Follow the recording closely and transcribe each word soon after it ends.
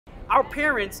Our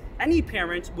parents, any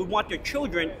parents, would want their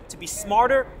children to be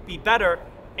smarter, be better,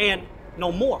 and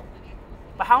know more.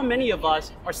 But how many of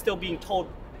us are still being told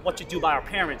what to do by our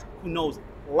parents who knows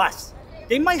less?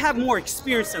 They might have more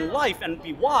experience in life and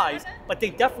be wise, but they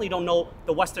definitely don't know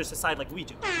the Western society like we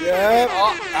do. Yeah,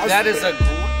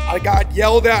 I got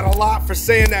yelled at a lot for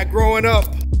saying that growing up.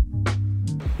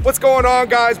 What's going on,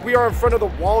 guys? We are in front of the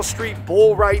Wall Street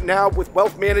Bull right now with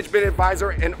wealth management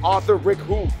advisor and author Rick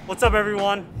Hu. What's up,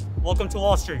 everyone? Welcome to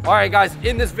Wall Street. All right, guys,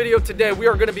 in this video today, we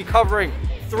are gonna be covering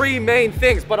three main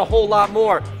things, but a whole lot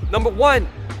more. Number one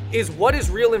is what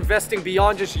is real investing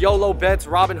beyond just YOLO bets,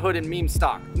 Robinhood, and meme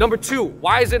stock? Number two,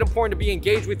 why is it important to be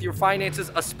engaged with your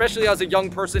finances, especially as a young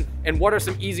person, and what are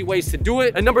some easy ways to do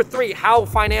it? And number three, how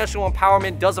financial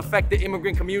empowerment does affect the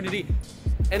immigrant community,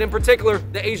 and in particular,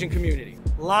 the Asian community.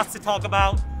 Lots to talk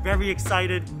about, very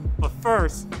excited, but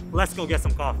first, let's go get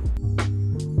some coffee.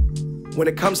 When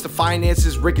it comes to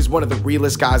finances, Rick is one of the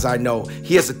realest guys I know.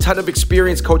 He has a ton of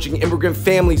experience coaching immigrant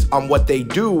families on what they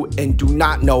do and do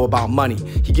not know about money.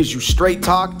 He gives you straight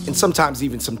talk and sometimes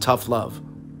even some tough love.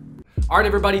 All right,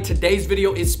 everybody, today's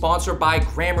video is sponsored by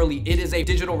Grammarly. It is a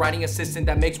digital writing assistant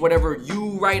that makes whatever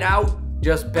you write out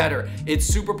just better. It's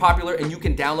super popular and you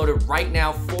can download it right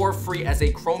now for free as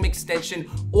a Chrome extension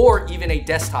or even a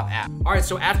desktop app. All right,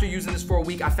 so after using this for a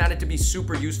week, I found it to be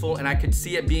super useful and I could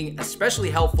see it being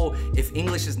especially helpful if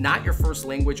English is not your first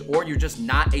language or you're just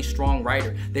not a strong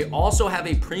writer. They also have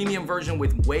a premium version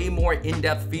with way more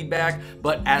in-depth feedback,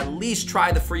 but at least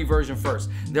try the free version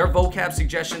first. Their vocab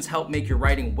suggestions help make your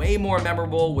writing way more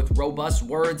memorable with robust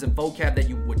words and vocab that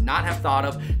you would not have thought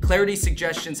of. Clarity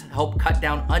suggestions help cut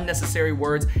down unnecessary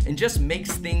words and just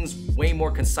makes things way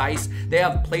more concise. They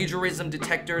have plagiarism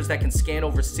detectors that can scan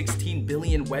over 16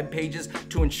 billion web pages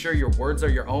to ensure your words are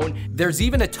your own. There's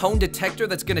even a tone detector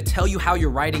that's gonna tell you how your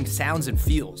writing sounds and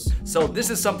feels. So this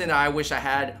is something that I wish I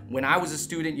had when I was a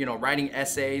student, writing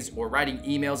essays or writing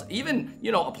emails, even,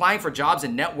 applying for jobs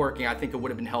and networking. I think it would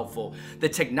have been helpful. The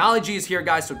technology is here,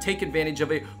 guys, so take advantage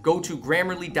of it. Go to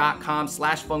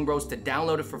grammarly.com/fungbros to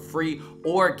download it for free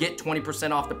or get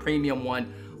 20% off the premium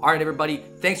one. All right, everybody,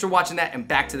 thanks for watching that, and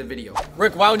back to the video.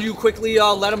 Rick, why don't you quickly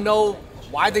let them know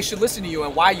why they should listen to you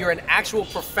and why you're an actual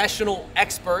professional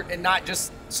expert and not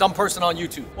just some person on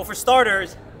YouTube? Well, for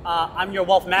starters, I'm your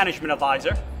wealth management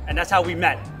advisor, and that's how we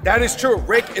met. That is true.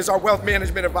 Rick is our wealth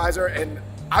management advisor, and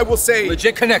I will say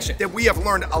legit connection that we have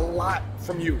learned a lot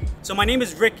from you. So my name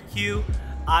is Rick Hu.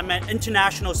 I'm an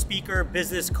international speaker,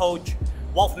 business coach,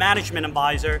 wealth management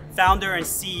advisor, founder and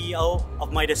CEO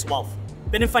of Midas Wealth.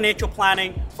 Been in financial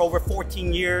planning for over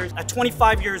 14 years. At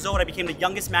 25 years old, I became the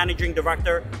youngest managing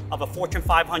director of a Fortune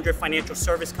 500 financial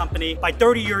service company. By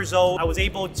 30 years old, I was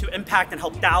able to impact and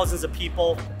help thousands of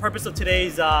people. The purpose of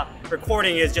today's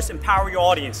recording is just empower your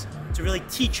audience to really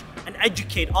teach and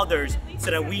educate others so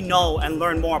that we know and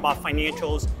learn more about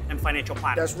financials and financial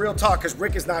planning. That's real talk, because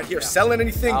Rick is not here selling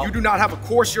anything. You do not have a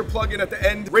course you're plugging at the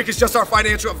end. Rick is just our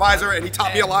financial advisor, and he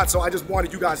taught me a lot, so I just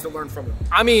wanted you guys to learn from him.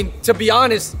 I mean, to be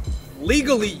honest,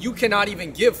 legally, you cannot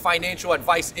even give financial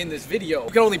advice in this video. You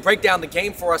can only break down the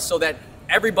game for us so that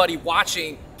everybody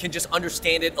watching can just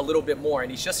understand it a little bit more.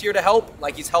 And he's just here to help,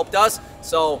 like he's helped us.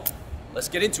 So let's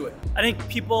get into it. I think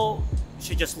people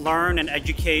should just learn and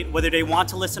educate, whether they want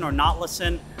to listen or not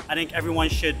listen. I think everyone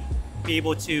should be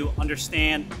able to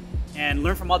understand and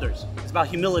learn from others. It's about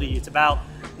humility. It's about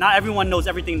not everyone knows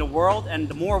everything in the world, and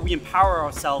the more we empower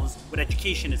ourselves with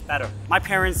education is better. My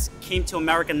parents came to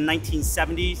America in the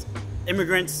 1970s.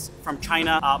 Immigrants from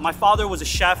China. My father was a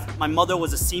chef, my mother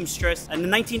was a seamstress. In the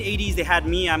 1980s, they had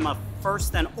me. I'm a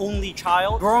first and only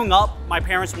child. Growing up, my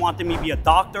parents wanted me to be a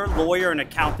doctor, lawyer, and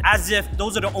accountant, as if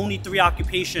those are the only three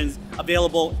occupations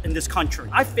available in this country.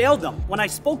 I failed them. When I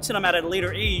spoke to them at a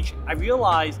later age, I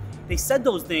realized they said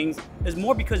those things is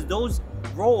more because those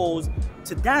roles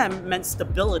to them meant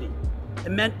stability. It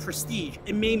meant prestige.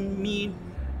 It may mean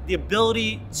the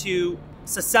ability to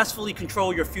successfully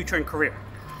control your future and career.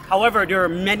 However, there are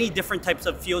many different types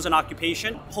of fields and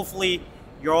occupation. Hopefully,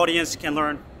 your audience can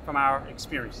learn from our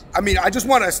experience. I mean, I just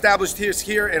want to establish this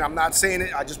here, and I'm not saying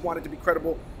it, I just want it to be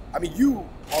credible. I mean, you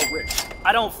are rich.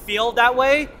 I don't feel that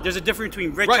way. There's a difference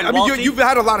between rich and wealthy. I mean, you've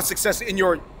had a lot of success in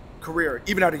your career,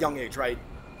 even at a young age, right?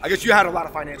 I guess you had a lot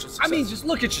of financial success. I mean, just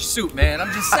look at your suit, man.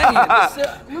 I'm just saying.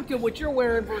 Look at what you're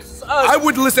wearing versus us. I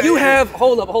would listen. You have,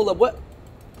 hold up. What?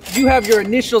 You have your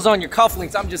initials on your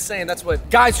cufflinks. I'm just saying that's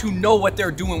what guys who know what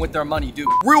they're doing with their money do.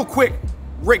 Real quick,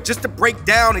 Rick, just to break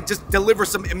down and just deliver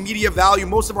some immediate value.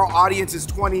 Most of our audience is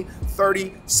 20,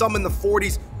 30, some in the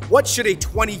 40s. What should a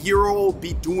 20-year-old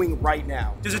be doing right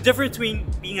now? There's a difference between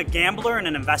being a gambler and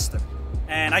an investor.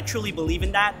 And I truly believe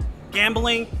in that.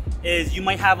 Gambling is you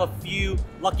might have a few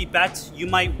lucky bets. You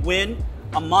might win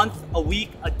a month, a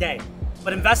week, a day.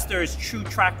 But investors' true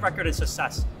track record is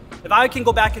success. If I can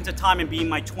go back into time and be in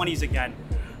my 20s again,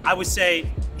 I would say,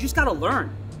 you just gotta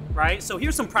learn, right? So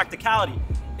here's some practicality.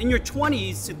 In your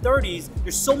 20s to 30s,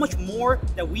 there's so much more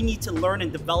that we need to learn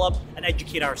and develop and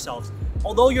educate ourselves.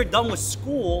 Although you're done with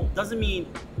school, doesn't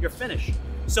mean you're finished.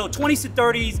 So 20s to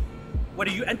 30s,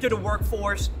 whether you enter the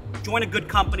workforce, join a good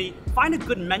company, find a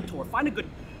good mentor, find a good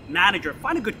manager,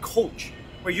 find a good coach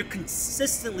where you're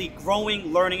consistently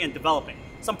growing, learning, and developing.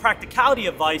 Some practicality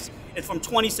advice is from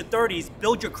 20s to 30s,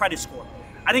 build your credit score.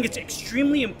 I think it's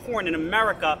extremely important in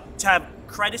America to have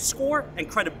credit score and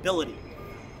credibility.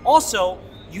 Also,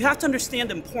 you have to understand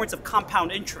the importance of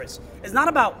compound interest. It's not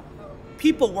about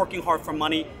people working hard for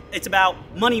money, it's about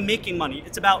money making money.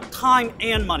 It's about time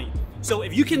and money. So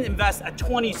if you can invest at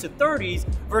 20s to 30s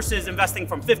versus investing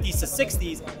from 50s to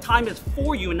 60s, time is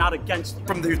for you and not against you.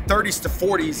 From the 30s to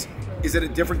 40s, is it a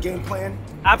different game plan?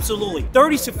 Absolutely.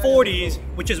 30s to 40s,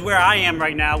 which is where I am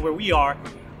right now, where we are,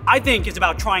 I think it's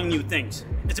about trying new things.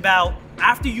 It's about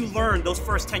after you learn those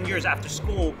first 10 years after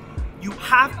school, you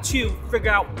have to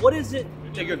figure out what is it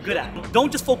that you're good at.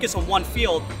 Don't just focus on one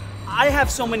field. I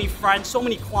have so many friends, so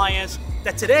many clients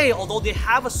that today, although they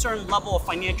have a certain level of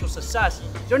financial success,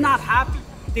 they're not happy.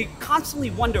 They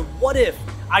constantly wonder, what if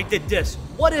I did this?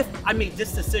 What if I made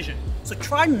this decision? So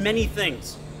try many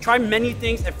things. Try many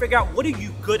things and figure out what are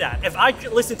you good at. If I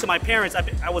listened to my parents,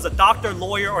 I was a doctor,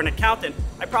 lawyer, or an accountant,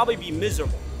 I'd probably be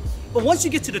miserable. But once you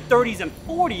get to the 30s and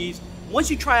 40s, once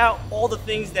you try out all the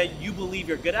things that you believe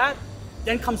you're good at,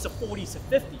 then comes the 40s to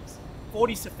 50s.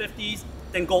 40s to 50s,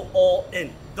 then go all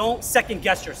in. Don't second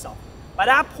guess yourself. By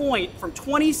that point, from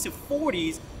 20s to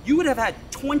 40s, you would have had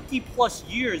 20 plus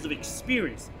years of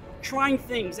experience trying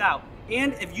things out.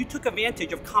 And if you took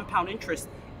advantage of compound interest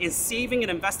in saving and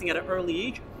investing at an early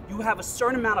age, you have a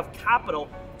certain amount of capital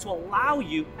to allow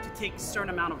you to take a certain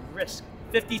amount of risk.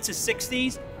 50 to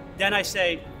 60s, then I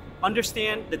say,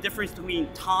 understand the difference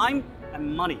between time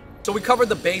and money. So we covered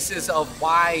the basis of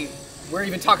why we're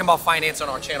even talking about finance on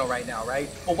our channel right now, right?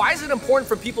 But why is it important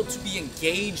for people to be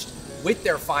engaged with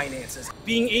their finances?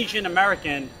 Being Asian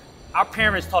American, our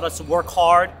parents taught us to work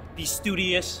hard, be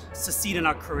studious, succeed in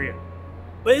our career.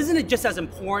 But isn't it just as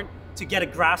important to get a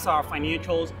grasp of our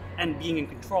financials and being in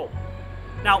control?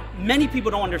 Now, many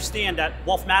people don't understand that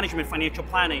wealth management, financial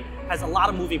planning has a lot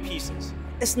of moving pieces.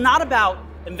 It's not about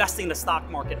investing in the stock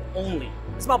market only.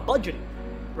 It's about budgeting,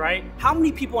 right? How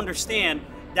many people understand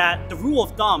that the rule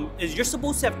of thumb is you're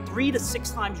supposed to have 3 to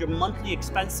 6 times your monthly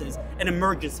expenses in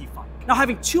emergency fund? Now,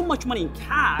 having too much money in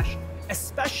cash,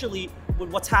 especially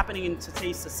with what's happening in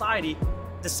today's society,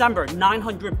 December,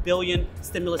 900 billion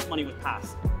stimulus money was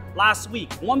passed. Last week,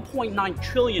 1.9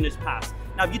 trillion is passed.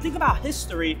 Now, if you think about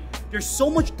history, there's so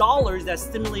much dollars that's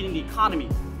stimulating the economy.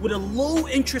 With a low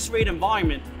interest rate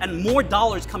environment and more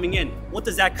dollars coming in, what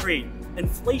does that create?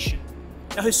 Inflation.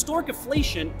 Now, historic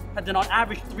inflation has been on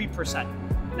average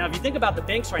 3%. Now, if you think about the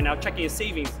banks right now, checking and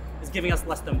savings is giving us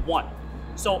less than 1.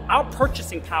 So our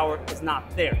purchasing power is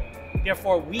not there.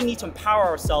 Therefore, we need to empower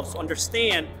ourselves to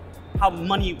understand how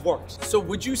money works. So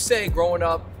would you say growing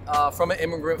up from an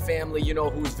immigrant family, you know,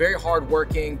 who's very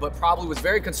hardworking, but probably was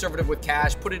very conservative with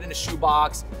cash, put it in a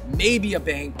shoebox, maybe a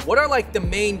bank, what are like the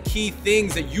main key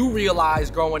things that you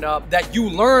realized growing up that you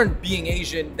learned being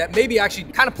Asian that maybe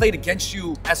actually kind of played against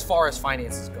you as far as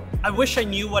finances go? I wish I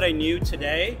knew what I knew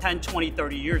today 10, 20,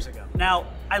 30 years ago. Now,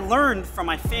 I learned from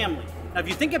my family. Now, if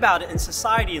you think about it in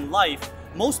society and life,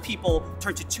 most people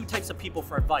turn to 2 types of people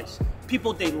for advice.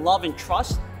 People they love and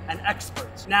trust, and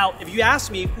experts. Now, if you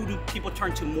ask me, who do people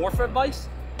turn to more for advice?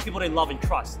 People they love and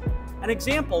trust. An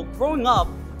example, growing up,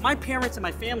 my parents and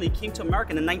my family came to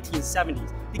America in the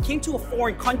 1970s. They came to a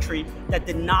foreign country that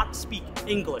did not speak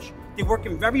English. They work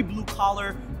in very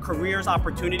blue-collar careers,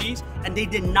 opportunities, and they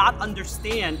did not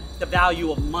understand the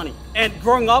value of money. And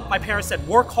growing up, my parents said,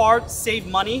 work hard, save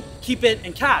money, keep it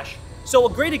in cash. So a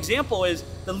great example is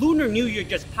the Lunar New Year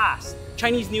just passed.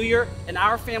 Chinese New Year, and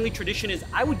our family tradition is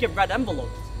I would get red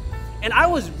envelopes. And I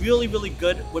was really, really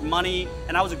good with money,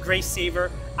 and I was a great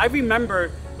saver. I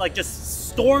remember like just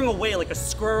storing away like a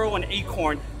squirrel and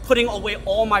acorn, putting away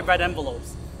all my red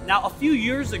envelopes. Now, a few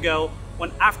years ago,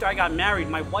 after I got married,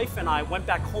 my wife and I went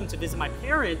back home to visit my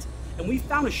parents, and we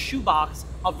found a shoebox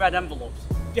of red envelopes.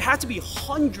 There had to be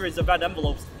hundreds of red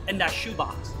envelopes in that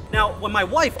shoebox. Now, when my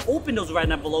wife opened those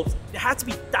red envelopes, there had to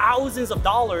be thousands of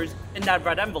dollars in that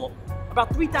red envelope,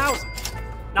 about 3,000.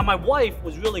 Now, my wife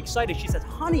was really excited. She said,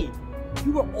 honey,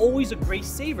 you were always a great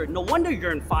saver. No wonder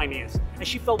you're in finance. And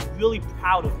she felt really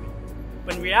proud of me.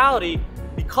 But in reality,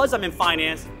 because I'm in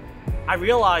finance, I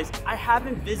realized I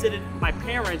haven't visited my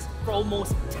parents for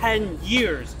almost 10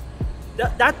 years.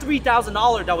 That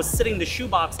 $3,000 that was sitting in the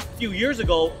shoebox a few years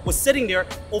ago was sitting there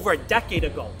over a decade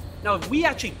ago. Now, if we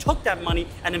actually took that money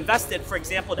and invested, for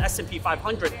example, the S&P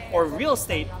 500 or real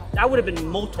estate, that would have been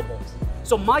multiples.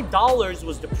 So my dollars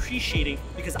was depreciating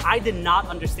because I did not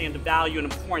understand the value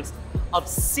and importance of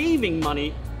saving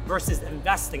money versus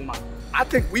investing money. I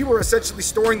think we were essentially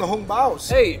storing the Fung Bros.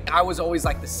 Hey, I was always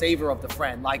like the saver of the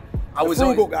friend. Like I was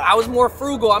frugal always, guy. I was more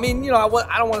frugal. I mean, you know,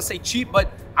 I don't want to say cheap,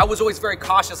 but I was always very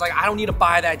cautious. Like, I don't need to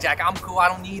buy that jacket. I'm cool. I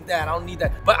don't need that. I don't need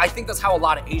that. But I think that's how a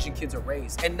lot of Asian kids are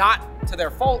raised, and not to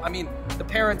their fault. I mean, the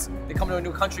parents, they come to a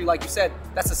new country, like you said,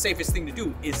 that's the safest thing to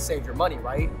do is save your money,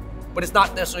 right? But it's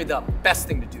not necessarily the best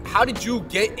thing to do. How did you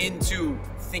get into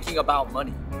thinking about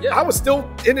money? Yeah, I was still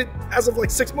in it as of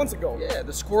like 6 months ago. Yeah,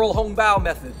 the squirrel hong bao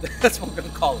method. That's what we're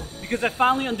gonna call it. Because I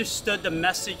finally understood the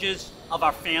messages of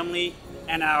our family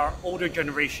and our older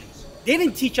generations. They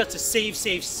didn't teach us to save,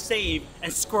 save, save,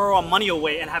 and squirrel our money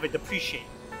away and have it depreciate.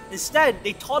 Instead,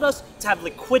 they taught us to have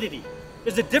liquidity.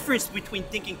 There's a difference between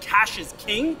thinking cash is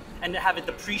king and to have it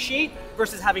depreciate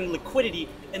versus having liquidity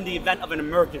in the event of an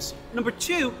emergency. Number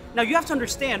two, now you have to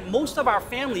understand, most of our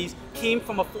families came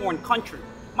from a foreign country.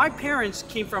 My parents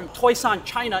came from Toisan,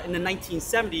 China in the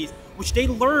 1970s, which they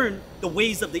learned the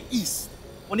ways of the East.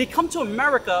 When they come to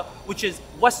America, which is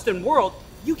Western world,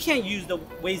 you can't use the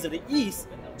ways of the East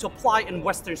to apply in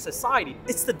Western society.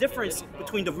 It's the difference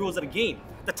between the rules of the game.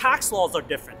 The tax laws are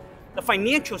different. The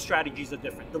financial strategies are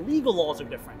different. The legal laws are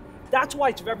different. That's why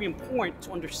it's very important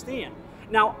to understand.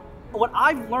 Now, what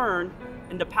I've learned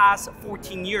in the past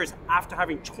 14 years after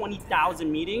having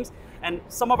 20,000 meetings, and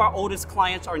some of our oldest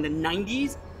clients are in the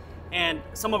 90s, and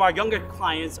some of our younger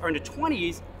clients are in the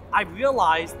 20s, I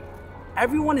realized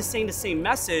everyone is saying the same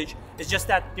message, it's just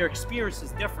that their experience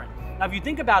is different. Now, if you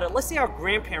think about it, let's say our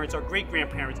grandparents or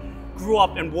great-grandparents grew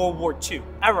up in World War II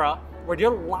era where they're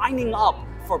lining up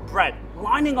for bread,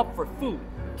 lining up for food.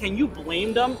 Can you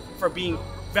blame them for being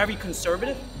very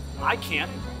conservative? I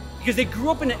can't, because they grew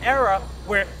up in an era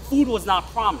where food was not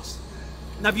promised.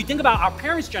 Now, if you think about our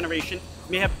parents' generation,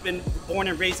 may have been born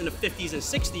and raised in the 50s and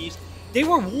 60s, they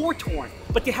were war-torn,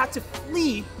 but they had to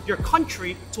flee their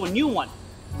country to a new one,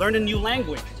 learn a new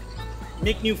language,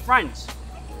 make new friends,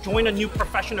 join a new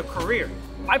professional career.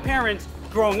 My parents,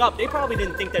 growing up, they probably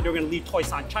didn't think that they were gonna leave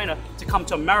Toisan, China to come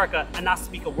to America and not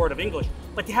speak a word of English,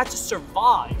 but they had to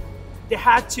survive. They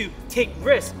had to take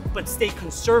risks, but stay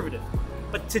conservative.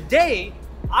 But today,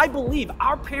 I believe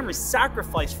our parents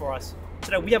sacrificed for us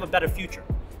so that we have a better future.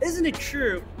 Isn't it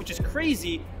true, which is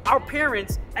crazy, our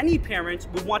parents, any parents,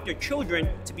 would want their children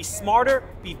to be smarter,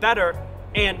 be better,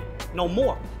 and know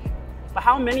more. But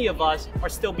how many of us are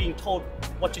still being told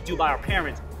what to do by our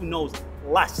parents who knows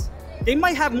less? They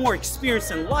might have more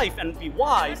experience in life and be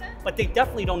wise, but they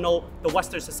definitely don't know the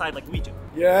Western society like we do.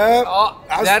 Yeah.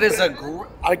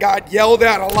 I got yelled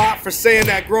at a lot for saying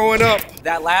that growing up.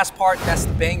 That last part, that's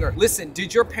the banger. Listen,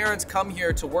 did your parents come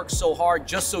here to work so hard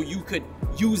just so you could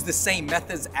use the same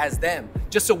methods as them?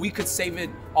 Just so we could save it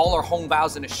all our hong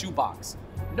baos in a shoebox?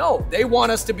 No, they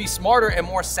want us to be smarter and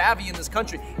more savvy in this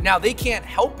country. Now, they can't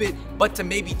help it but to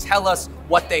maybe tell us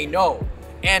what they know.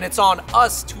 And it's on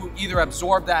us to either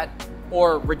absorb that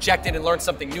or reject it and learn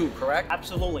something new, correct?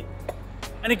 Absolutely.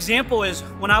 An example is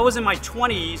when I was in my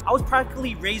 20s, I was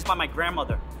practically raised by my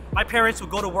grandmother. My parents would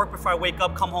go to work before I wake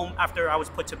up, come home after I was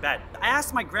put to bed. I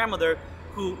asked my grandmother,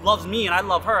 who loves me and I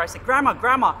love her, I said,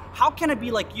 Grandma, how can I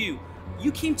be like you?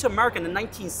 You came to America in the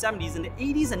 1970s, in the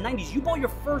 80s and 90s, you bought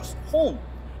your first home.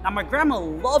 Now my grandma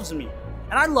loves me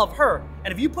and I love her.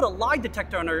 And if you put a lie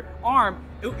detector on her arm,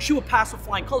 she would pass with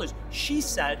flying colors. She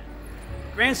said,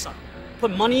 grandson,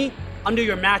 put money under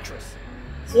your mattress,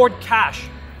 hoard cash.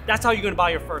 That's how you're gonna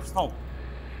buy your first home.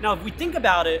 Now, if we think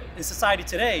about it in society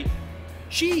today,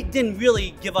 she didn't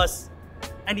really give us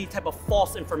any type of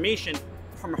false information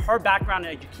from her background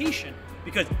and education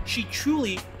because she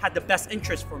truly had the best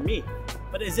interest for me.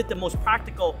 But is it the most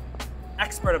practical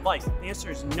expert advice? The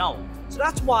answer is no. So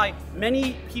that's why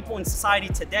many people in society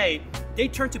today, they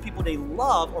turn to people they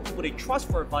love or people they trust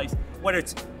for advice, whether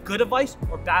it's good advice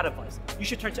or bad advice. You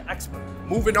should turn to experts.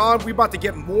 Moving on, we're about to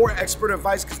get more expert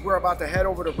advice because we're about to head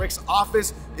over to Rick's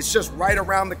office. It's just right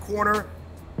around the corner.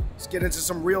 Let's get into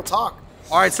some real talk.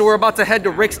 All right, so we're about to head to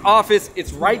Rick's office.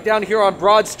 It's right down here on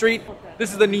Broad Street.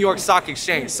 This is the New York Stock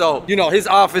Exchange. So, you know, his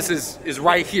office is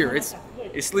right here.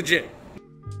 It's legit.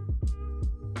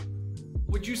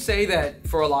 Would you say that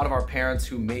for a lot of our parents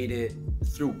who made it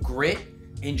through grit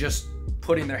and just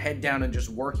putting their head down and just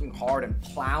working hard and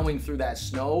plowing through that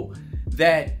snow,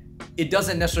 that it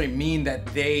doesn't necessarily mean that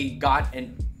they got a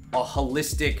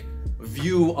holistic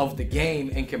view of the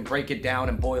game and can break it down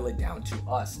and boil it down to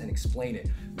us and explain it,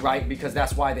 right? Because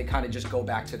that's why they kind of just go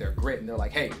back to their grit and they're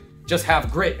like, hey, just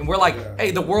have grit. And we're like,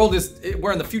 hey, the world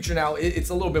we're in the future now. It's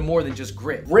a little bit more than just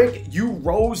grit. Rick, you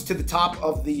rose to the top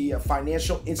of the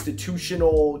financial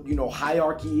institutional,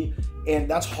 hierarchy, and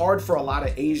that's hard for a lot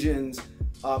of Asians.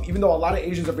 Even though a lot of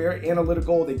Asians are very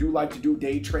analytical, they do like to do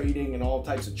day trading and all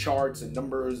types of charts and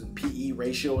numbers and PE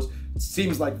ratios. It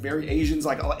seems like Asians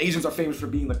are famous for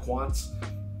being the quants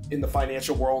in the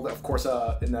financial world. Of course,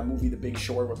 in that movie, The Big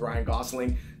Short with Ryan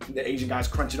Gosling, the Asian guys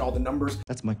crunching all the numbers.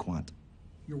 That's my quant.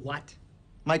 Your what?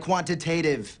 My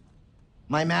quantitative.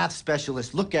 My math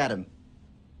specialist. Look at him.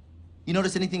 You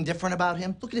notice anything different about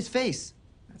him? Look at his face.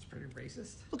 That's pretty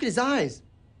racist. Look at his eyes.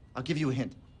 I'll give you a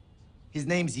hint. His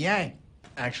name's Yang.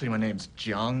 Actually, my name's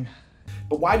Jiang.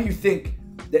 But why do you think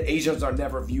that Asians are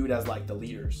never viewed as like the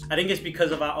leaders? I think it's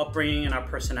because of our upbringing and our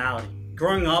personality.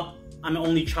 Growing up, I'm an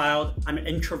only child. I'm an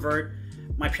introvert.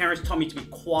 My parents taught me to be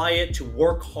quiet, to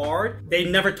work hard. They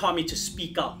never taught me to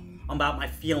speak up about my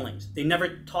feelings. They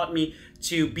never taught me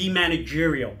to be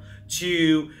managerial,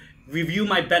 to review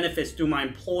my benefits through my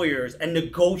employers and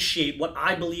negotiate what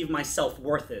I believe my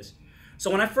self-worth is. So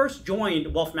when I first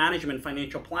joined wealth management,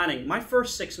 financial planning, my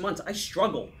first 6 months, I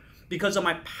struggled because of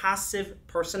my passive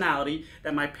personality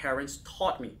that my parents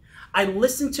taught me. I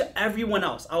listened to everyone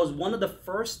else. I was one of the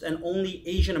first and only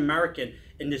Asian American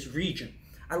in this region.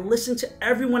 I listened to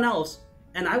everyone else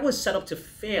and I was set up to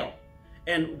fail.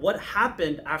 And what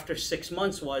happened after 6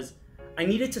 months was I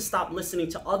needed to stop listening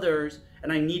to others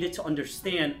and I needed to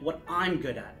understand what I'm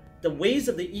good at. The ways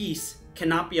of the East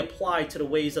cannot be applied to the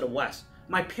ways of the West.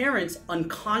 My parents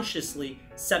unconsciously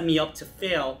set me up to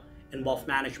fail in wealth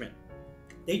management.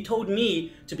 They told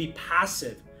me to be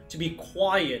passive, to be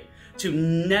quiet, to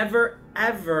never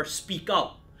ever speak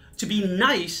up, to be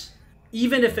nice,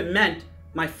 even if it meant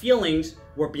my feelings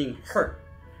were being hurt.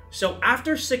 So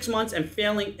after 6 months and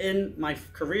failing in my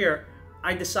career,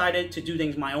 I decided to do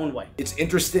things my own way. It's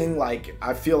interesting,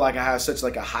 I feel like I have such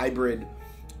a hybrid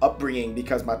upbringing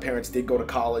because my parents did go to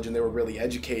college and they were really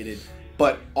educated,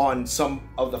 but on some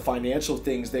of the financial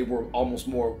things, they were almost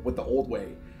more with the old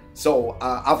way. So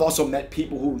I've also met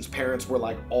people whose parents were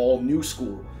all new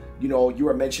school. You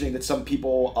were mentioning that some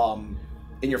people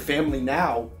in your family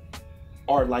now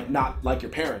are not like your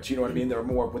parents, you know what I mean? They're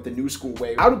more with the new school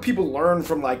way. How do people learn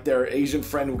from their Asian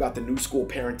friend who got the new school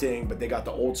parenting, but they got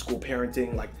the old school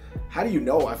parenting? How do you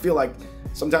know? I feel like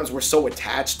sometimes we're so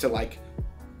attached to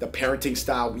the parenting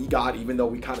style we got, even though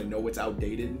we kind of know it's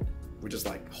outdated. We're just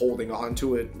holding on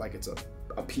to it like it's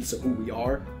a piece of who we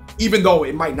are, even though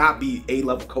it might not be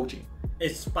A-level coaching.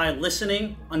 It's by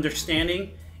listening,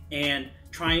 understanding, and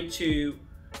trying to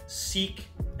seek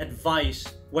advice,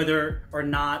 whether or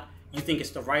not you think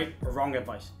it's the right or wrong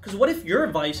advice. Because what if your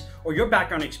advice or your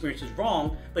background experience is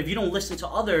wrong, but if you don't listen to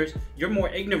others, you're more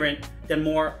ignorant than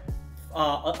more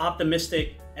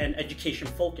optimistic and education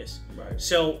focused. Right.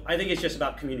 So I think it's just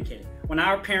about communicating. When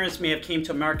our parents may have came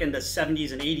to America in the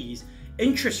 70s and 80s,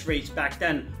 interest rates back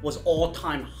then was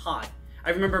all-time high.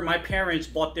 I remember my parents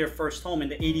bought their first home in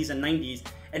the 80s and 90s,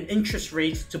 and interest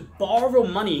rates to borrow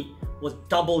money was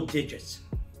double digits.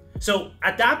 So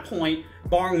at that point,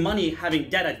 borrowing money, having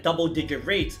debt at double-digit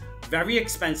rates, very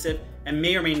expensive and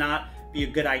may or may not be a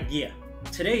good idea.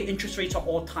 Today, interest rates are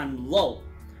all-time low.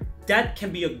 Debt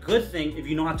can be a good thing if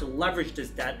you know how to leverage this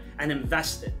debt and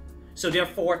invest it. So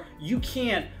therefore, you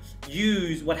can't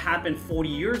use what happened 40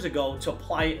 years ago to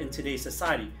apply it in today's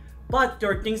society. But there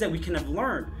are things that we can have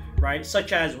learned, right?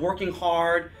 Such as working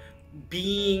hard,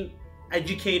 being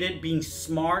educated, being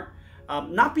smart,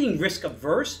 not being risk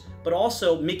averse, but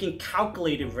also making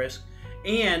calculated risk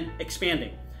and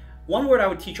expanding. One word I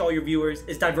would teach all your viewers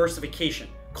is diversification.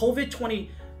 COVID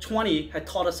 2020 had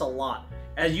taught us a lot.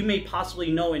 As you may possibly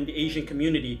know, in the Asian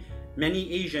community,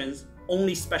 many Asians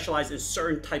only specialize in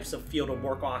certain types of field of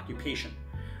work or occupation.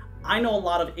 I know a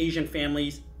lot of Asian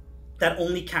families that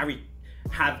only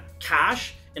have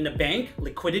cash in the bank,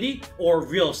 liquidity, or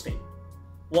real estate.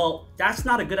 Well, that's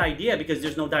not a good idea because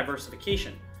there's no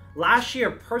diversification. Last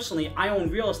year, personally, I own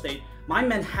real estate. My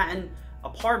Manhattan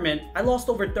apartment, I lost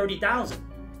over $30,000.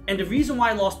 And the reason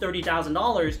why I lost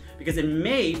 $30,000 because in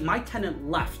May, my tenant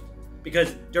left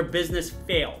because their business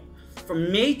failed.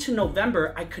 From May to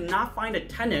November, I could not find a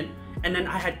tenant, and then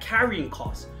I had carrying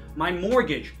costs, my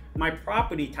mortgage, my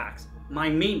property tax, my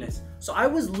maintenance. So I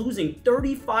was losing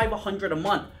 $3,500 a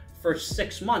month for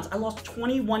 6 months. I lost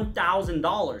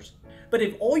 $21,000. But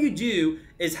if all you do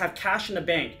is have cash in the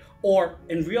bank or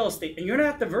in real estate and you're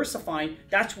not diversifying,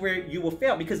 that's where you will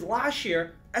fail. Because last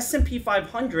year, S&P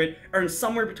 500 earned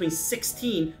somewhere between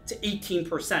 16 to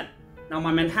 18%. Now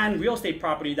my Manhattan real estate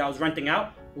property that I was renting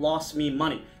out lost me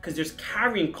money because there's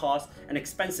carrying costs and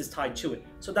expenses tied to it.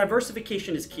 So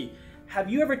diversification is key. Have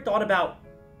you ever thought about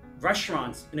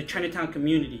restaurants in a Chinatown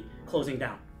community closing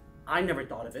down? I never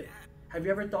thought of it. Have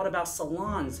you ever thought about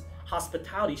salons,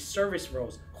 hospitality, service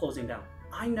rows closing down?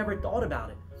 I never thought about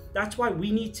it. That's why we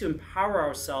need to empower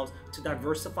ourselves to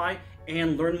diversify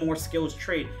and learn more skills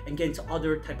trade and get into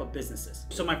other type of businesses.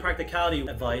 So my practicality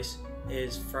advice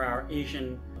is for our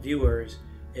Asian viewers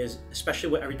is, especially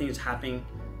with everything that's happening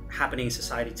in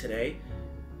society today,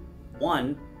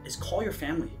 one is call your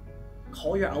family,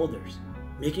 call your elders,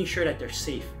 making sure that they're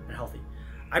safe and healthy.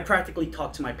 I practically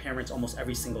talk to my parents almost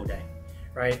every single day,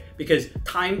 right? Because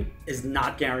time is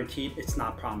not guaranteed, it's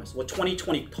not promised. What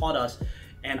 2020 taught us,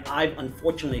 and I've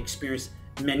unfortunately experienced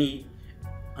many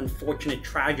unfortunate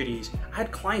tragedies. I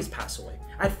had clients pass away.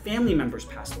 I had family members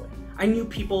pass away. I knew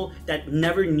people that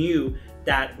never knew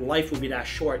that life would be that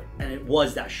short, and it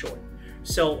was that short.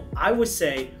 So I would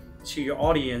say to your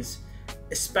audience,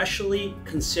 especially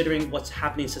considering what's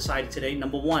happening in society today,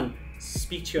 number one,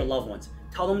 speak to your loved ones.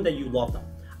 Tell them that you love them.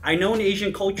 I know in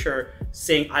Asian culture,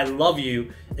 saying I love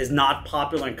you is not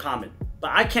popular and common.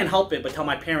 But I can't help it but tell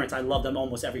my parents I love them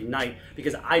almost every night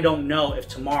because I don't know if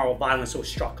tomorrow violence will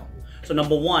struck them. So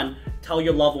number one, tell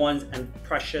your loved ones and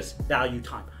precious value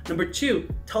time. Number two,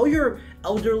 tell your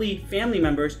elderly family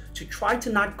members to try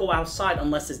to not go outside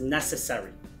unless it's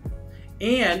necessary.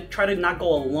 And try to not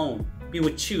go alone. Be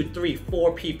with 2, 3,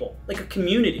 4 people, like a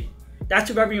community. That's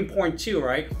very important too,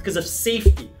 right? Because of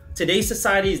safety. Today's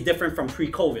society is different from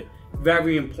pre-COVID.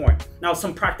 Very important. Now,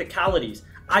 some practicalities.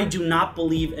 I do not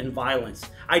believe in violence.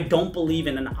 I don't believe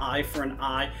in an eye for an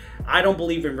eye. I don't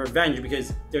believe in revenge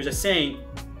because there's a saying,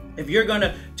 if you're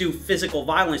gonna do physical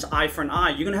violence, eye for an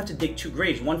eye, you're gonna have to dig 2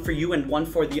 graves, one for you and one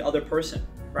for the other person,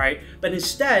 right? But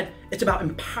instead, it's about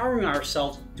empowering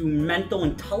ourselves through mental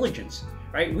intelligence,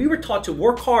 right? We were taught to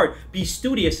work hard, be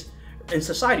studious in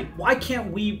society. Why can't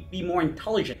we be more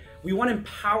intelligent? We wanna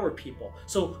empower people.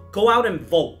 So go out and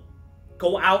vote.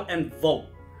 Go out and vote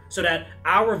so that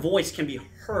our voice can be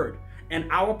heard and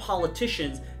our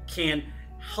politicians can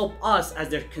help us as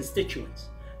their constituents.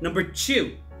 Number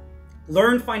 2,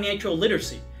 learn financial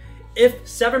literacy. If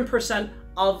 7%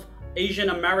 of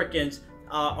Asian Americans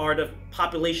are the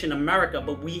population in America,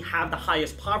 but we have the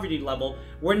highest poverty level,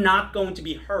 we're not going to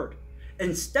be heard.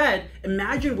 Instead,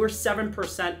 imagine we're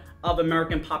 7% of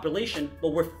American population, but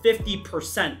we're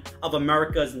 50% of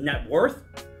America's net worth.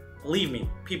 Believe me,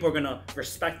 people are gonna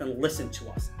respect and listen to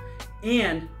us.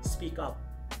 And speak up,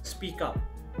 speak up.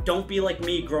 Don't be like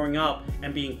me growing up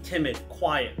and being timid,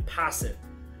 quiet, passive.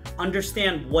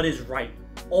 Understand what is right.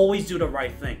 Always do the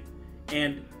right thing.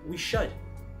 And we should,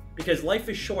 because life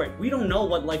is short. We don't know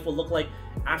what life will look like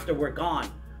after we're gone,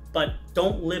 but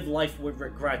don't live life with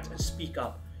regrets and speak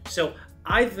up. So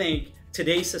I think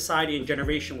today's society and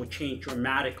generation will change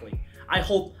dramatically. I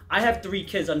have 3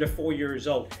 kids under 4 years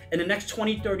old. In the next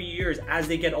 20, 30 years, as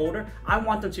they get older, I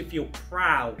want them to feel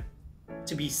proud,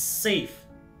 to be safe,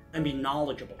 and be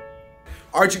knowledgeable.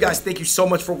 All right, you guys, thank you so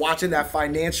much for watching that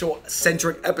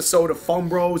financial-centric episode of Fung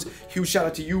Bros. Huge shout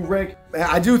out to you, Rick. Man,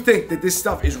 I do think that this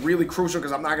stuff is really crucial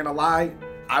because I'm not gonna lie,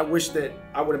 I wish that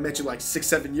I would have met you like 6,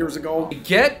 7 years ago.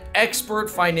 Get expert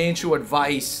financial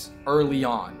advice early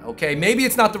on, okay? Maybe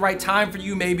it's not the right time for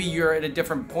you. Maybe you're at a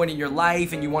different point in your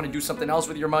life and you want to do something else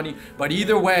with your money. But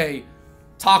either way,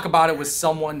 talk about it with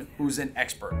someone who's an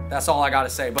expert. That's all I gotta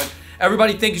say. But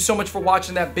everybody, thank you so much for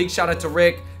watching that. Big shout out to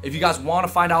Rick. If you guys want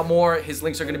to find out more, his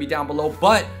links are gonna be down below.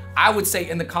 But I would say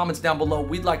in the comments down below,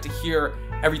 we'd like to hear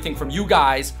everything from you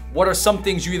guys. What are some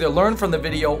things you either learned from the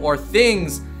video or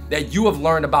things that you have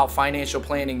learned about financial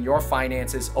planning, your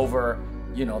finances over,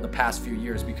 you know, the past few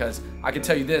years? Because I can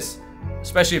tell you this,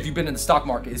 especially if you've been in the stock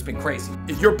market, it's been crazy.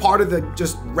 If you're part of the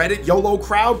just Reddit YOLO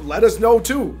crowd, let us know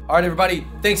too. All right, everybody,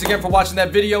 thanks again for watching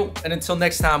that video. And until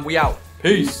next time, we out.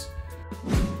 Peace.